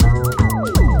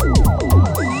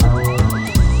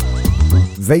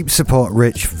Vape Support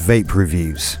Rich Vape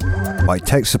Reviews by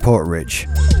Tech Support Rich.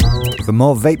 For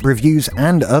more vape reviews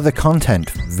and other content,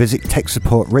 visit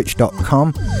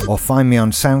techsupportrich.com or find me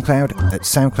on SoundCloud at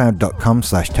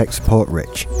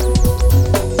soundcloud.com/techsupportrich.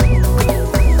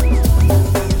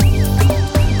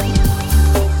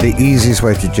 The easiest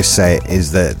way to just say it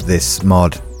is that this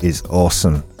mod is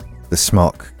awesome. The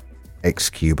Smok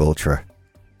X-Cube Ultra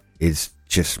is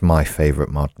just my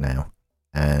favourite mod now.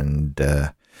 And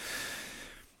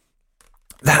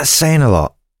that's saying a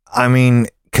lot. I mean,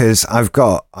 because I've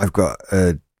got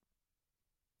a,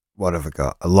 what have I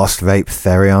got? A Lost Vape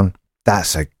Therion.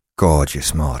 That's a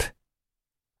gorgeous mod.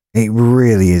 It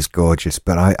really is gorgeous,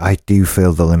 but I do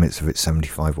feel the limits of its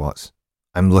 75 watts.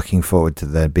 I'm looking forward to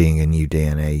there being a new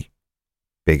DNA,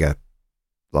 bigger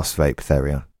Lost Vape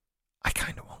Therion. I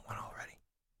kind of want one already.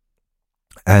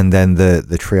 And then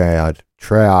the Triad.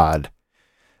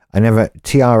 I never,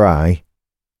 Triade,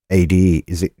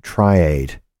 is it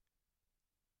Triade?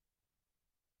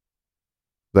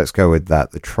 Let's go with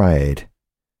that, the Triade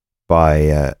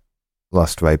by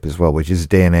Lost Vape as well, which is a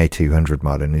DNA 200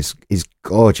 mod and is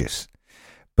gorgeous.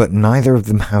 But neither of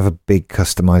them have a big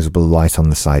customizable light on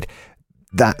the side.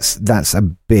 That's a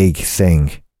big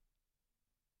thing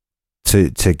to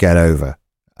get over.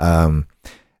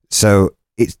 So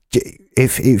it's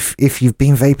if you've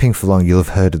been vaping for long, you'll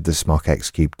have heard of the Smok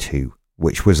X-Cube 2,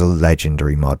 which was a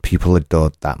legendary mod. People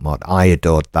adored that mod. I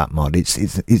adored that mod.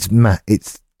 It's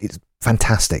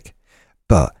fantastic,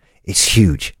 but it's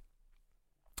huge.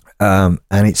 And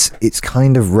it's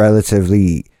kind of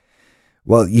relatively,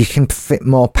 well, you can fit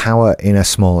more power in a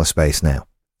smaller space now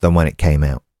than when it came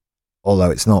out.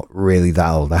 Although it's not really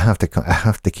that old. I have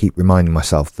to keep reminding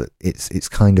myself that it's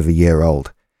kind of a year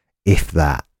old, if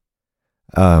that.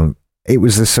 It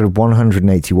was a sort of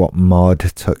 180 watt mod.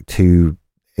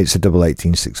 It's a double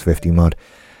 18650 mod.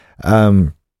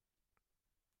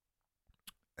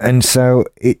 And so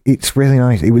it's really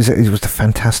nice. It was a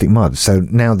fantastic mod. So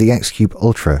now the X-Cube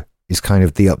Ultra is kind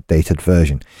of the updated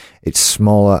version. It's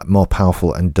smaller, more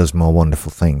powerful, and does more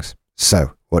wonderful things.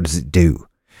 So what does it do?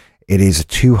 It is a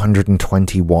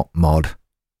 220 watt mod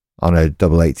on a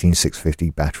double 18650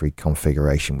 battery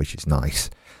configuration, which is nice.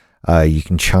 You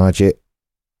can charge it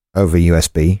over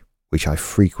USB, which I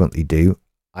frequently do.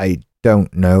 I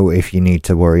don't know if you need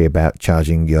to worry about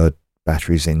charging your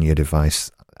batteries in your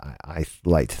device. I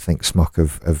like to think Smok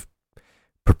have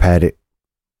prepared it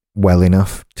well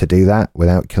enough to do that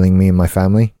without killing me and my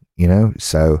family,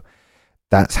 so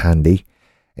that's handy.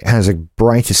 It has a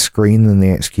brighter screen than the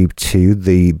X-Cube 2.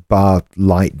 The bar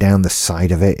light down the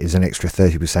side of it is an extra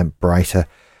 30% brighter.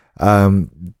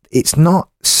 It's not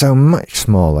so much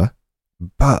smaller,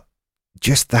 but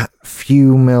just that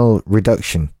few mil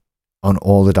reduction on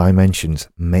all the dimensions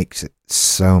makes it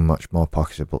so much more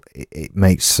pocketable. It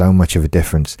makes so much of a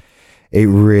difference. It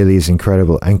really is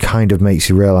incredible, and kind of makes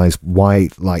you realize why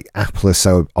Apple is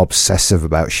so obsessive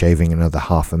about shaving another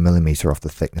 0.5 millimeter off the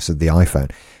thickness of the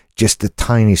iPhone. Just the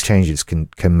tiniest changes can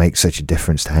make such a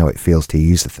difference to how it feels to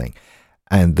use the thing.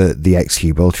 And the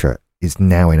X-Cube Ultra is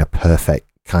now in a perfect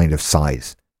kind of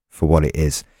size for what it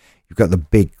is. You've got the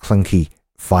big clunky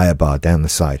fire bar down the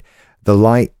side. The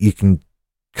light you can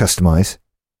customize.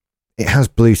 It has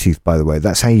Bluetooth, by the way.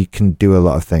 That's how you can do a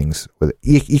lot of things with it.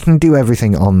 You can do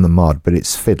everything on the mod, but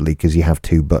it's fiddly because you have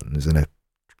two buttons and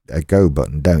a go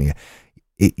button, don't you?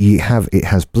 It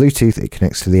has Bluetooth. It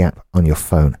connects to the app on your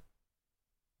phone.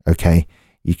 Okay,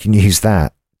 you can use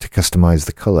that to customize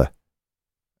the color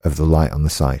of the light on the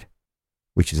side,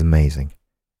 which is amazing.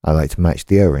 I like to match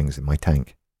the O-rings in my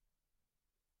tank.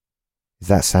 Is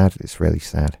that sad? It's really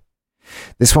sad.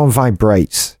 This one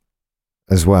vibrates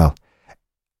as well.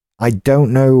 I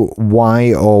don't know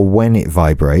why or when it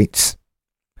vibrates.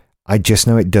 I just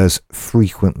know it does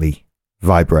frequently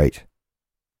vibrate.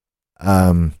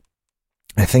 I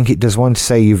think it does one to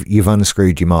say you've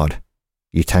unscrewed your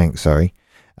tank, sorry.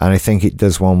 And I think it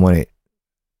does one when it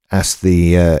asks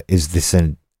the is this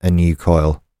a new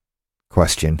coil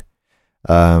question.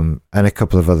 And a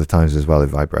couple of other times as well it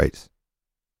vibrates.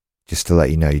 Just to let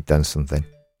you know you've done something.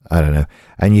 I don't know.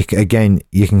 And you can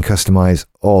customize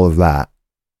all of that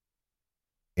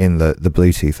in the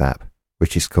Bluetooth app,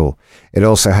 which is cool. It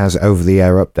also has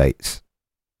over-the-air updates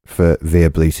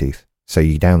via Bluetooth. So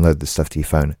you download the stuff to your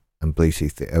phone and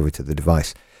Bluetooth it over to the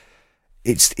device.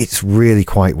 It's really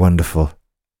quite wonderful.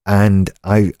 And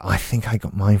I think I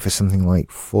got mine for something like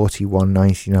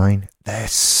 $41.99. They're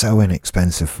so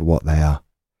inexpensive for what they are.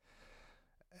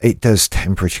 It does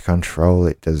temperature control.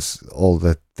 It does all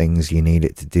the things you need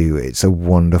it to do. It's a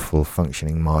wonderful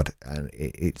functioning mod, and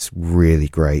it's really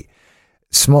great.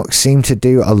 Smok seem to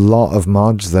do a lot of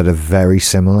mods that are very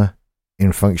similar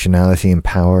in functionality and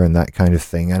power and that kind of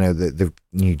thing. I know that the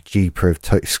new G-Proof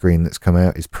touchscreen that's come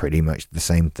out is pretty much the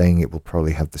same thing. It will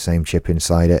probably have the same chip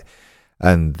inside it,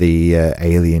 and the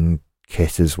Alien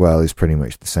kit as well is pretty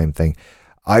much the same thing.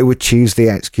 I would choose the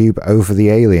X-Cube over the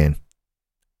Alien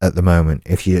at the moment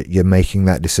if you're making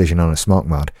that decision on a Smok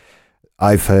mod.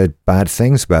 I've heard bad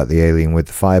things about the Alien with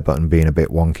the fire button being a bit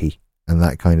wonky and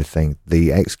that kind of thing.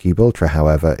 The X-Cube Ultra,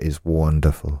 however, is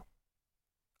wonderful.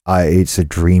 It's a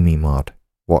dreamy mod.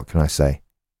 What can I say?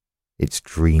 It's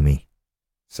dreamy.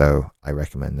 So I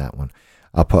recommend that one.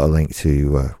 I'll put a link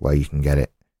to where you can get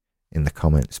it in the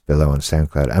comments below on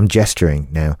SoundCloud. I'm gesturing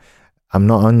now. I'm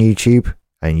not on YouTube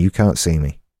and you can't see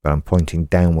me, but I'm pointing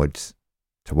downwards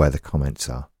to where the comments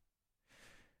are.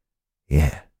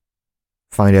 Yeah.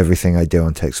 Find everything I do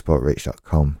on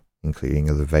techsupportrich.com, including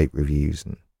other vape reviews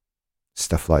and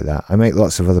stuff like that. I make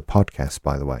lots of other podcasts,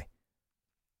 by the way.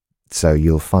 So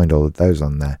you'll find all of those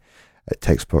on there at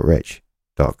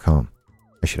techsupportrich.com.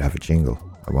 I should have a jingle.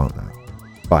 I won't though.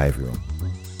 Bye everyone.